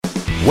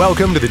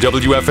Welcome to the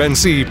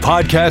WFNC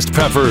Podcast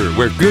Pepper,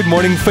 where Good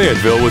Morning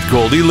Fayetteville with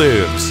Goldy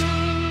lives.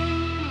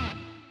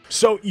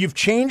 So you've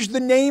changed the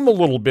name a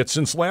little bit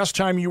since last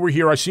time you were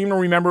here. I seem to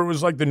remember it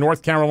was like the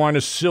North Carolina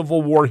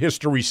Civil War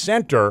History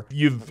Center.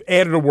 You've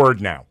added a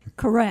word now.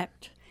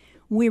 Correct.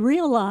 We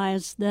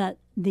realize that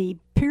the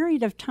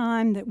period of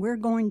time that we're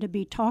going to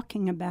be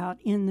talking about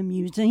in the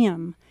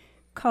museum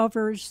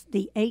covers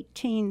the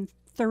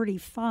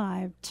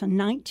 1835 to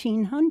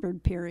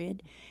 1900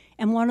 period.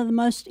 And one of the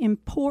most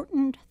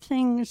important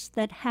things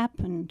that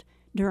happened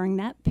during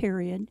that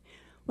period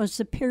was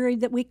the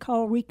period that we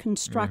call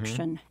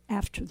Reconstruction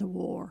after the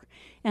war.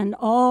 And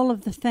all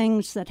of the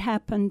things that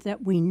happened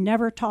that we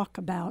never talk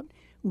about,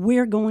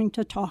 we're going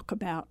to talk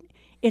about.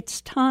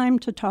 It's time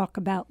to talk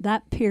about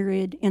that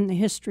period in the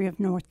history of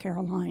North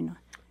Carolina.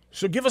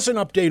 So give us an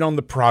update on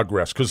the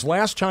progress, because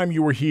last time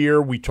you were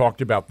here, we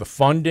talked about the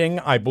funding.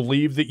 I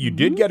believe that you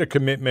did get a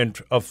commitment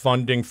of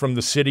funding from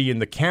the city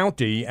and the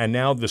county, and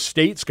now the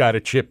state's got to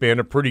chip in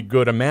a pretty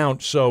good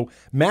amount. So,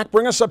 Mac,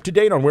 bring us up to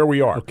date on where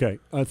we are. Okay,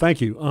 thank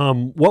you.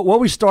 What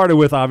we started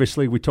with,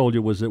 obviously, we told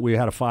you, was that we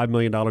had a $5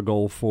 million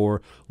goal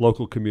for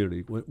local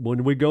community.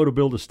 When we go to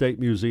build a state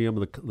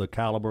museum, the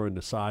caliber and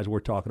the size we're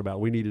talking about,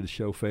 we needed to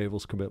show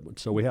Fayetteville's commitment.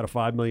 So we had a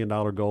 $5 million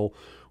goal.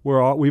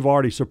 We've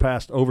already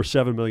surpassed over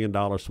 $7 million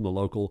from the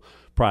local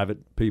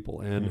private people,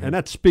 and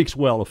that speaks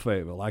well of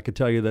Fayetteville. I can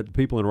tell you that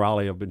people in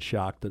Raleigh have been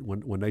shocked that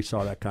when they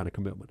saw that kind of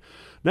commitment.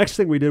 Next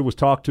thing we did was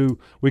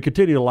we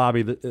continue to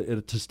lobby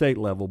at the state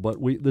level, but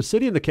the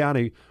city and the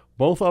county,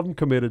 both of them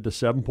committed to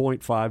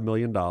 $7.5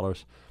 million,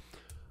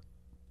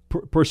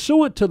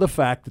 pursuant to the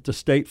fact that the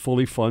state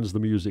fully funds the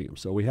museum.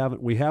 So we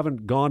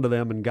haven't gone to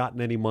them and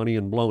gotten any money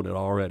and blown it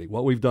already.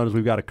 What we've done is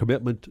we've got a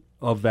commitment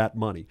of that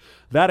money.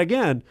 That,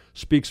 again,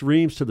 speaks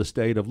reams to the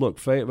state of, look,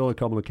 Fayetteville and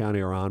Cumberland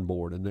County are on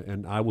board.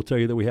 And I will tell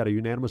you that we had a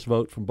unanimous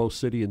vote from both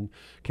city and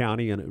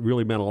county, and it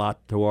really meant a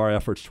lot to our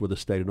efforts with the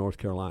state of North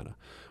Carolina.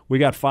 We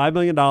got $5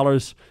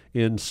 million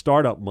in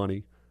startup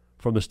money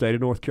from the state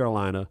of North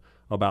Carolina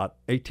about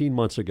 18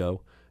 months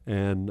ago.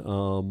 And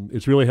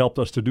it's really helped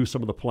us to do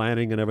some of the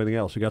planning and everything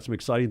else. We got some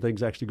exciting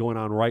things actually going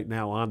on right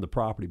now on the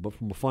property. But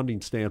from a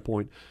funding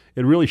standpoint,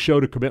 it really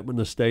showed a commitment in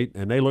the state.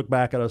 And they looked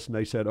back at us and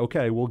they said,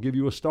 okay, we'll give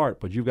you a start,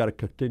 but you've got to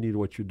continue to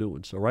what you're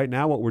doing. So right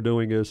now what we're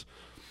doing is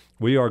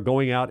we are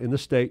going out in the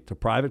state to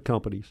private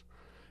companies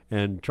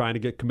and trying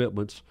to get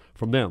commitments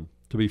from them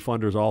to be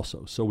funders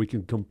also. So we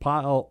can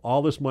compile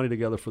all this money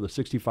together for the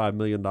 $65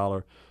 million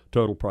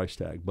total price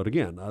tag. But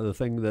again, the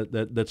thing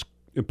that's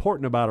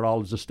important about it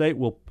all is the state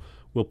will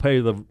pay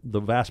the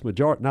vast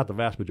majority, not the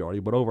vast majority,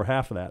 but over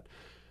half of that.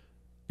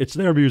 It's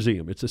their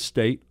museum. It's a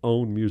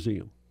state-owned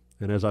museum.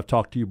 And as I've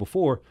talked to you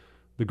before,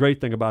 the great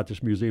thing about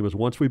this museum is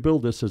once we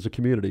build this as a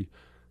community,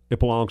 it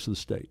belongs to the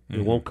state.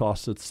 It won't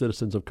cost the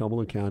citizens of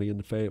Cumberland County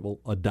and Fayetteville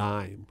a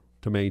dime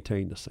to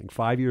maintain this thing.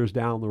 5 years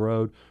down the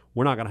road,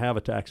 we're not going to have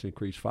a tax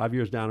increase. 5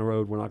 years down the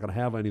road, we're not going to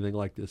have anything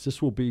like this.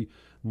 This will be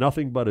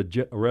nothing but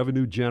a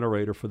revenue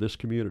generator for this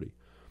community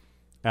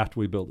after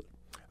we build it.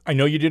 I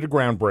know you did a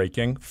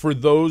groundbreaking. For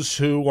those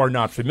who are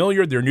not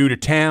familiar, they're new to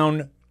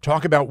town,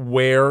 talk about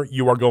where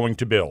you are going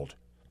to build.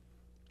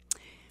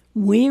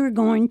 We're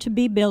going to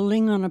be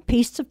building on a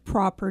piece of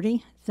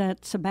property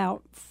that's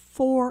about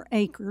 4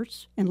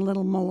 acres and a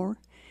little more,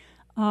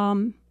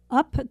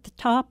 up at the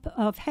top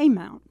of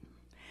Haymount.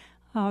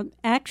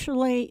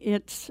 Actually,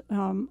 it's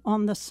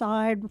on the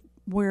side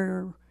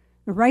where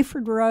the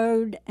Rayford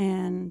Road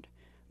and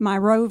My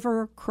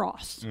Rover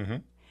cross.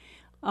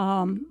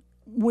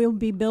 We'll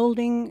be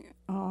building,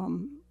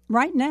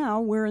 right now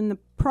we're in the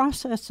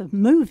process of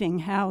moving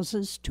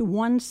houses to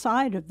one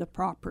side of the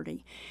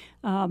property.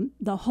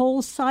 The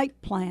whole site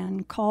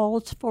plan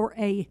calls for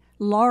a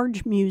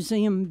large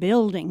museum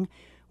building,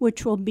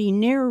 which will be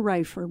near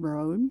Rayford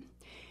Road.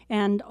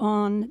 And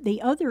on the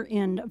other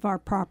end of our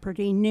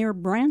property, near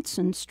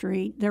Branson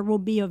Street, there will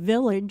be a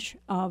village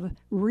of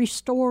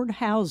restored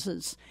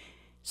houses,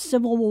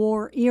 Civil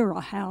War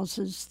era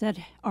houses that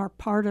are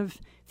part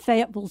of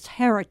Fayetteville's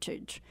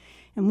heritage.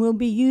 And we'll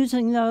be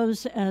using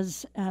those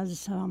as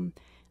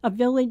a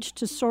village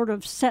to sort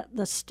of set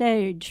the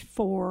stage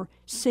for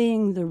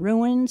seeing the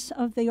ruins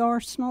of the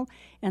arsenal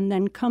and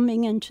then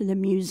coming into the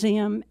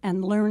museum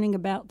and learning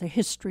about the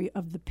history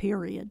of the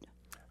period.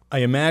 I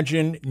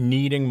imagine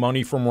needing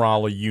money from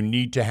Raleigh, you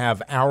need to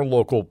have our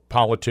local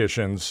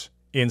politicians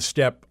in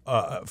step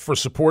for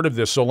support of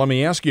this. So let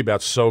me ask you about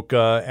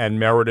Soka and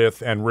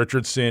Meredith and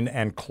Richardson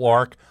and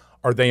Clark.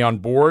 Are they on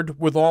board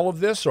with all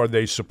of this? Are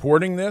they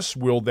supporting this?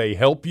 Will they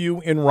help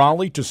you in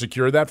Raleigh to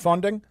secure that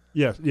funding?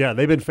 Yes, yeah,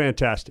 they've been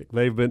fantastic.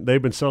 They've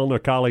been selling their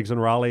colleagues in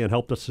Raleigh and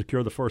helped us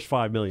secure the first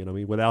 $5 million. I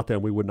mean, without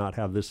them, we would not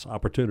have this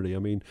opportunity. I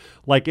mean,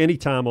 like any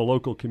time a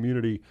local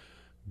community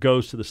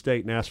goes to the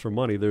state and asks for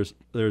money, there's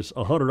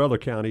 100 other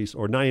counties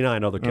or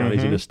 99 other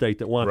counties in the state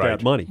that want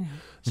that money.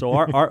 So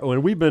our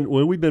when we've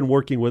been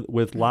working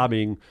with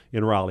lobbying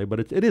in Raleigh, but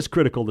it is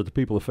critical that the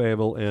people of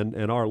Fayetteville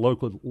and our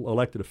local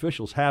elected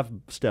officials have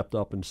stepped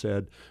up and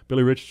said,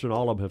 Billy Richardson,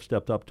 all of them have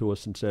stepped up to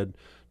us and said,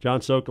 John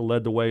Sokol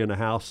led the way in the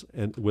House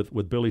and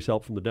with Billy's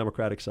help from the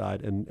Democratic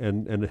side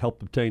and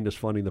helped obtain this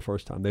funding the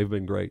first time. They've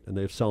been great, and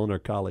they've selling their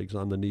colleagues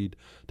on the need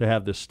to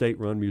have this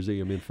state-run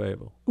museum in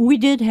Fayetteville. We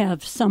did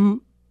have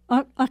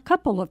a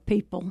couple of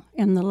people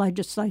in the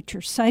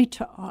legislature say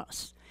to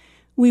us,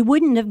 we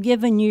wouldn't have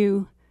given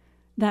you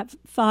that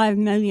 $5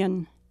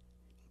 million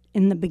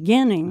in the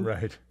beginning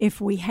if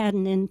we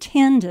hadn't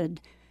intended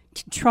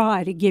to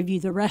try to give you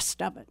the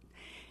rest of it.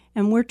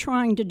 And we're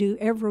trying to do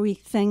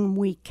everything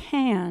we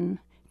can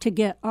to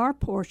get our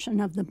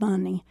portion of the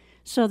money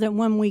so that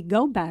when we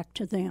go back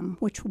to them,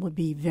 which will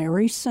be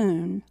very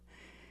soon,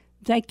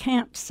 they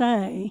can't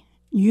say,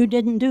 you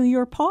didn't do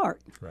your part.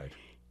 Right.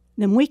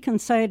 Then we can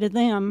say to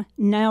them,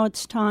 now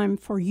it's time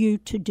for you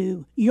to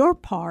do your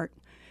part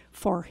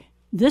for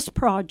this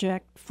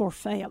project for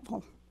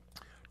Fayetteville.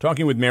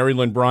 Talking with Mary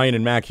Lynn Bryan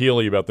and Mac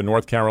Healy about the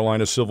North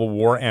Carolina Civil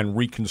War and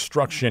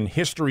Reconstruction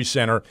History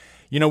Center.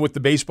 You know, with the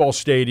baseball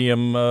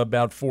stadium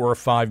about 4 or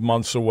 5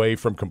 months away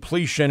from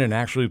completion and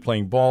actually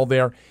playing ball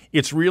there,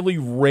 it's really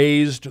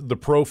raised the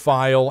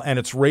profile and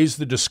it's raised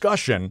the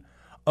discussion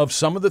of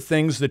some of the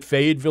things that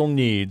Fayetteville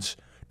needs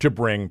to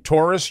bring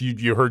tourists.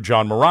 You heard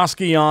John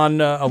Morosky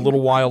on a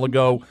little while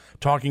ago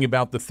talking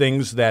about the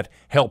things that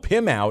help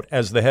him out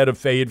as the head of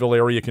Fayetteville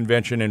Area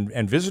Convention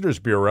and Visitors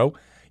Bureau.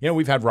 You know,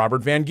 we've had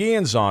Robert Van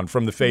Giens on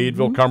from the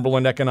Fayetteville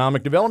Cumberland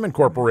Economic Development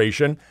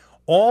Corporation.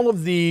 All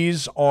of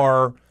these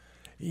are,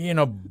 you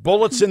know,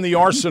 bullets in the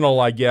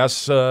arsenal, I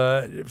guess,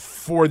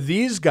 for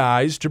these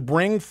guys to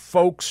bring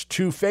folks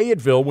to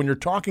Fayetteville when you're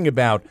talking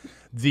about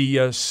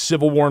the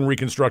Civil War and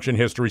Reconstruction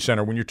History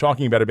Center, when you're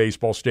talking about a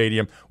baseball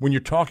stadium, when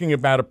you're talking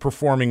about a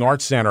performing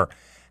arts center.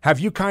 Have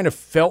you kind of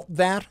felt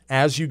that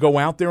as you go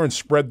out there and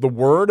spread the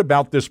word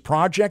about this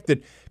project,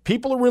 that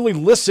people are really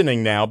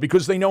listening now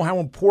because they know how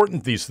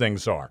important these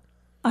things are?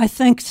 I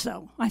think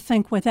so. I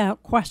think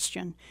without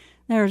question.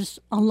 There's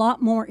a lot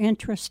more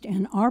interest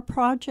in our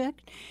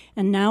project,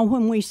 and now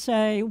when we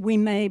say we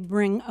may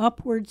bring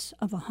upwards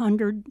of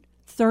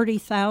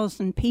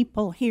 130,000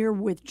 people here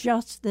with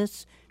just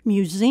this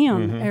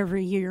museum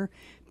every year,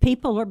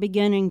 people are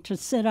beginning to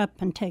sit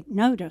up and take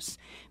notice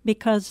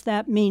because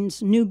that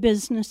means new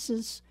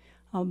businesses,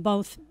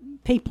 both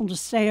people to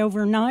stay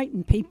overnight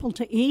and people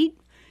to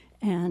eat,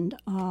 and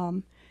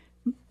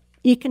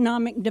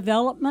economic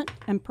development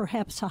and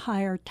perhaps a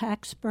higher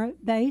tax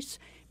base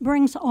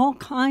brings all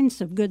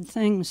kinds of good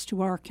things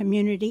to our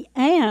community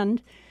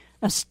and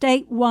a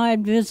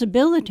statewide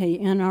visibility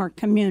in our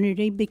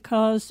community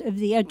because of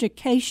the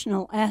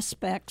educational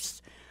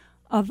aspects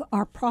of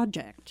our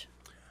project.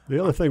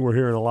 The other thing we're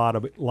hearing a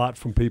lot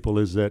from people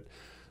is that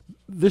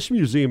this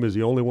museum is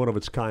the only one of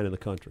its kind in the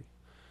country.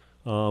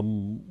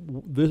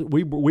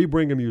 We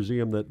bring a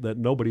museum that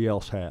nobody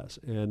else has,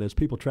 and as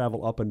people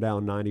travel up and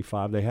down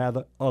 95, they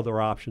have other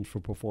options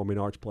for performing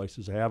arts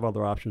places. They have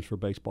other options for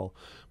baseball,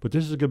 but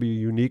this is going to be a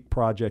unique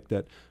project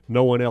that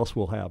no one else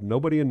will have.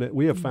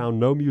 We have found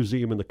no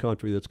museum in the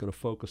country that's going to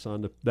focus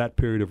on that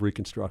period of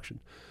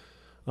Reconstruction.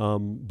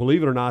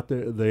 Believe it or not,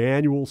 the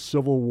annual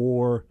Civil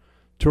War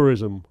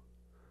tourism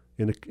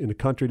in the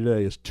country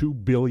today is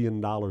 $2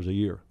 billion a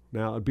year.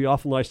 Now, it'd be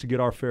awful nice to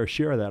get our fair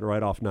share of that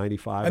right off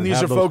 95. And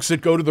these are folks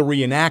that go to the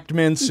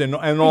reenactments and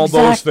all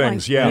those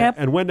things, yeah. Yep.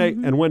 And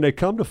when they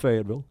come to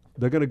Fayetteville,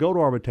 they're going to go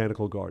to our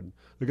botanical garden.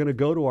 They're going to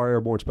go to our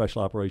Airborne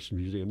Special Operations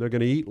Museum. They're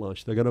going to eat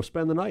lunch. They're going to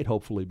spend the night,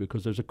 hopefully,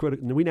 because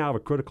we now have a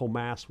critical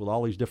mass with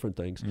all these different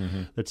things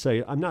that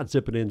say, I'm not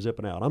zipping in,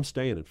 zipping out. I'm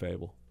staying in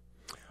Fayetteville.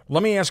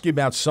 Let me ask you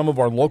about some of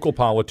our local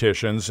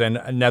politicians. And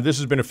now this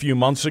has been a few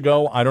months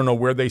ago. I don't know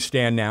where they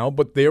stand now,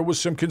 but there was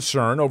some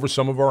concern over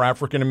some of our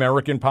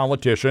African-American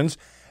politicians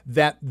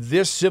that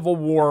this Civil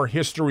War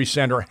History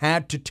Center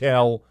had to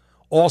tell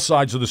all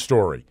sides of the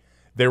story.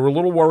 They were a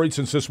little worried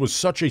since this was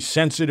such a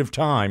sensitive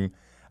time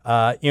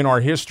in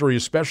our history,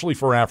 especially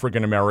for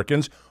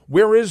African-Americans.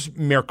 Where is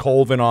Mayor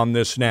Colvin on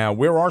this now?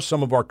 Where are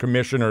some of our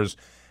commissioners?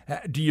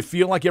 Do you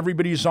feel like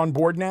everybody's on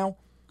board now?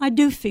 I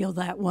do feel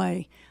that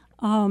way.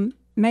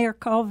 Mayor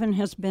Colvin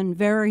has been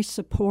very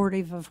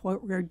supportive of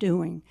what we're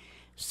doing.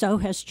 So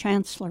has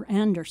Chancellor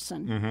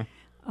Anderson.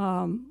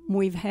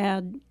 We've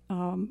had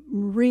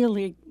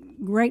really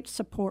great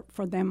support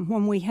for them.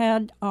 When we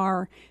had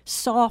our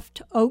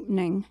soft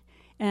opening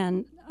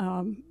and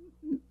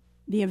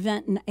the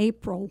event in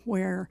April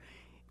where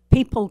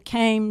people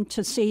came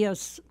to see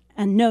us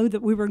and know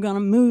that we were going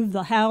to move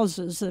the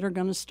houses that are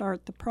going to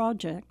start the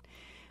project,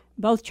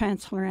 both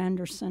Chancellor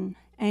Anderson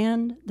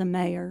and the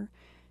mayor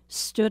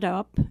stood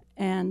up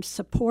and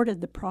supported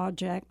the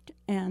project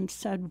and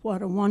said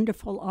what a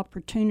wonderful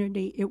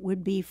opportunity it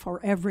would be for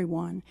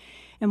everyone.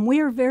 And we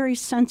are very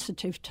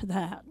sensitive to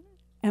that.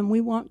 And we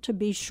want to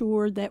be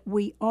sure that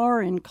we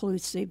are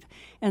inclusive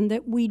and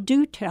that we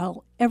do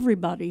tell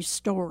everybody's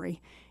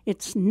story.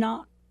 It's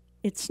not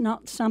It's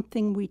not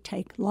something we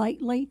take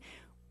lightly.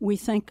 We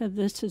think of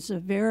this as a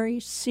very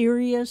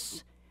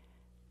serious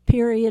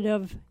period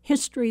of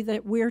history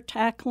that we're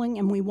tackling,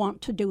 and we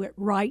want to do it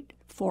right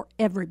for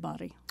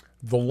everybody.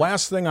 The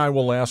last thing I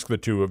will ask the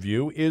two of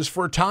you is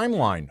for a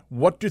timeline.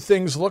 What do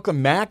things look like?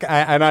 Mac,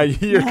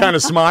 you're kind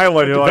of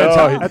smiling. You're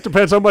like, that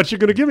depends how much you're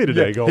going to give me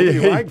today, Goldy. He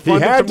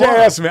had to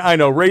ask me. I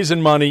know,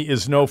 raising money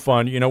is no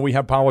fun. You know, we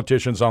have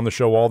politicians on the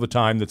show all the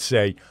time that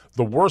say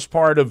the worst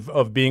part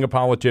of being a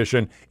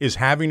politician is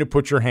having to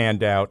put your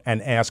hand out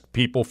and ask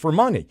people for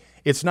money.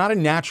 It's not a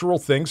natural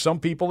thing.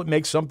 It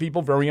makes some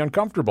people very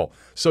uncomfortable.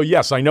 So,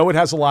 yes, I know it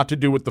has a lot to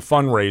do with the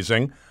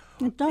fundraising.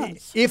 It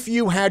does. If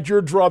you had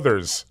your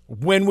druthers,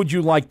 when would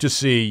you like to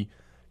see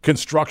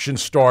construction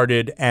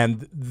started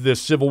and the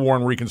Civil War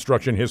and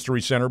Reconstruction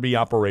History Center be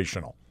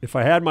operational? If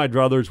I had my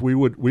druthers, we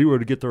were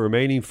to get the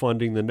remaining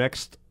funding the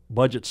next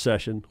budget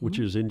session, which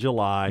is in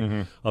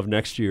July of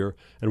next year,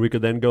 and we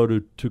could then go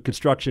to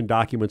construction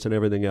documents and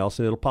everything else,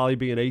 and it'll probably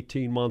be an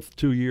 18-month,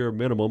 2-year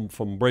minimum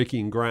from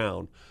breaking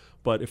ground.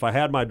 But if I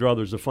had my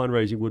druthers, the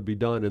fundraising would be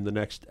done in the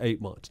next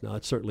 8 months. Now,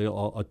 it's certainly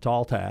a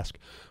tall task,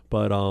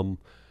 but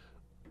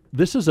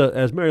this is,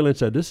 as Mary Lynn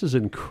said, this is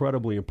an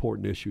incredibly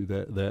important issue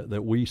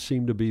that we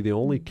seem to be the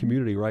only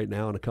community right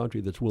now in the country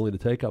that's willing to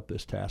take up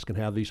this task and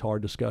have these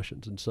hard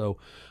discussions. And so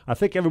I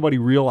think everybody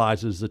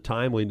realizes the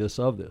timeliness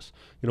of this.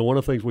 You know, one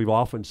of the things we've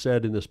often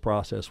said in this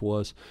process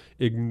was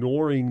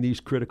ignoring these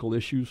critical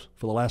issues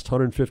for the last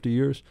 150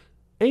 years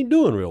ain't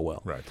doing real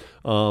well. Right.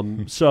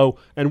 So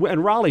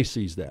Raleigh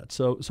sees that.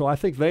 So I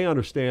think they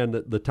understand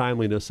the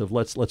timeliness of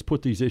let's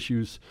put these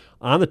issues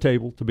on the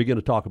table to begin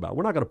to talk about.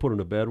 We're not going to put them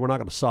to bed. We're not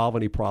going to solve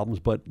any problems.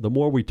 But the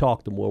more we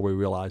talk, the more we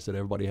realize that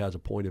everybody has a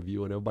point of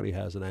view and everybody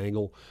has an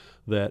angle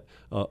that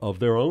of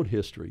their own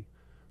history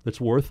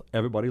that's worth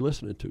everybody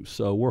listening to.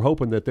 So we're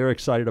hoping that they're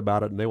excited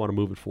about it and they want to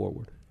move it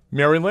forward.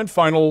 Mary Lynn,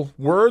 final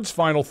words,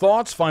 final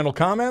thoughts, final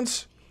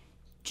comments?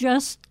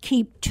 Just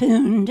keep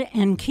tuned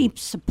and keep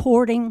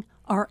supporting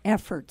our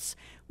efforts.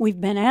 We've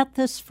been at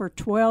this for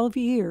 12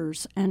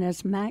 years, and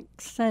as Mac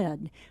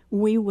said,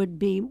 we would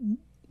be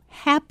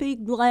happy,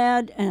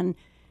 glad, and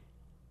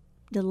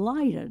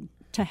delighted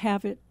to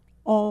have it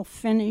all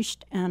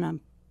finished and a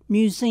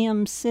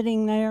museum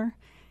sitting there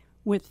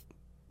with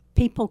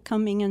people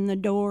coming in the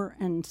door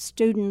and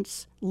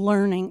students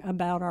learning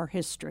about our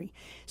history.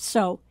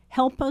 So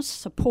help us,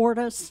 support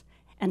us,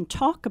 and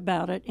talk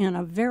about it in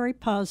a very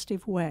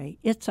positive way.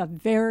 It's a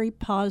very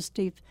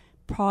positive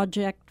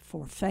project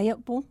for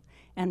Fayetteville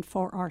and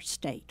for our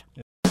state.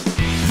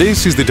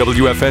 This is the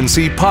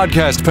WFNC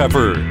Podcast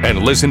Pepper, and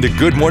listen to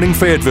Good Morning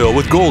Fayetteville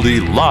with Goldy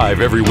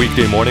live every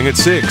weekday morning at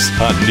 6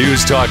 on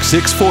News Talk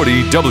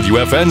 640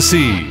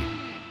 WFNC.